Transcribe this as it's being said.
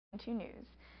KSPN2 News.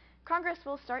 Congress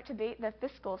will start to debate the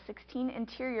fiscal 16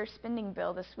 interior spending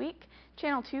bill this week.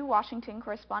 Channel 2 Washington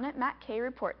correspondent Matt Kay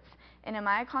reports.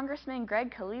 NMI Congressman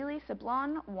Kilili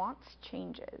Sablan wants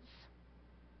changes.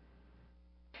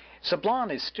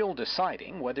 Sablan is still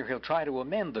deciding whether he'll try to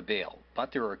amend the bill,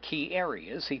 but there are key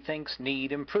areas he thinks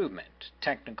need improvement.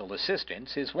 Technical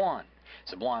assistance is one.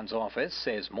 Sablan's office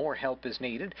says more help is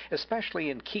needed,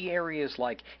 especially in key areas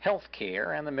like health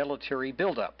care and the military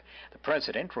buildup. The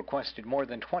president requested more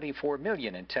than $24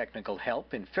 million in technical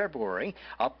help in February,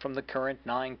 up from the current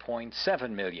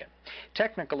 $9.7 million.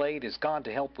 Technical aid has gone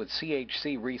to help with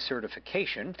CHC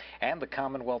recertification and the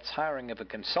Commonwealth's hiring of a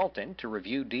consultant to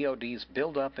review DoD's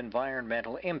buildup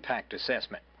environmental impact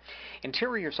assessment.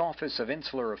 Interior's Office of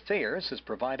Insular Affairs has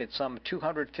provided some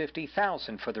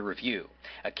 $250,000 for the review,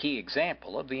 a key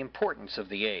example of the importance of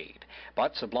the aid.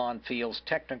 But Sablan feels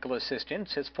technical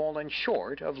assistance has fallen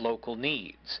short of local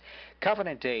needs.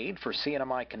 Covenant aid for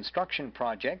CNMI construction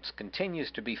projects continues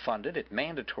to be funded at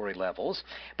mandatory levels,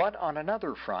 but on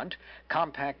another front,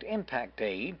 compact impact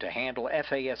aid to handle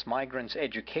FAS migrants'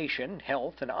 education,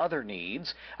 health, and other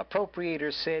needs,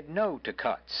 appropriators said no to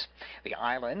cuts. The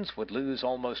islands would lose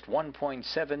almost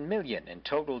 $1.7 million in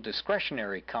total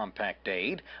discretionary compact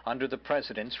aid under the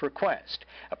president's request.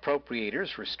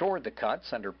 Appropriators restored the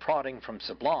cuts under prodding from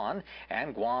Sablan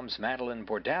and Guam's Madeline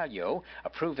Bordallo,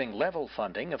 approving level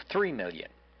funding of $3 million,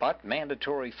 but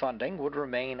mandatory funding would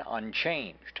remain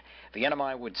unchanged. The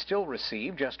NMI would still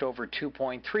receive just over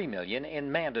 $2.3 million in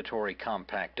mandatory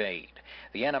compact aid.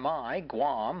 The NMI,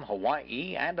 Guam,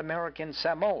 Hawaii, and American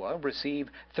Samoa receive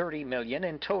 $30 million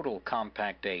in total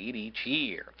compact aid each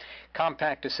year.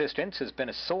 Compact assistance has been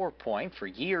a sore point for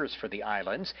years for the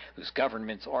islands, whose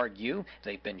governments argue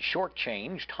they've been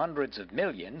shortchanged hundreds of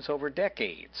millions over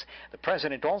decades. The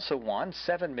president also wants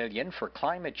 $7 million for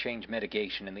climate change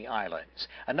mitigation in the islands,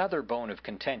 another bone of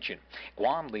contention.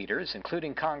 Guam leaders,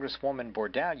 including Congresswoman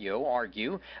Bordallo,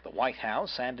 argue the White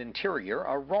House and Interior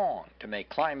are wrong to make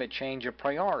climate change a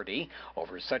priority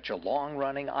over such a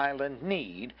long-running island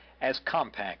need as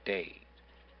compact aid.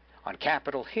 On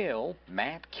Capitol Hill,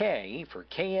 Matt Kay for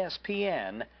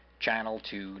KSPN Channel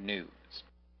 2 News.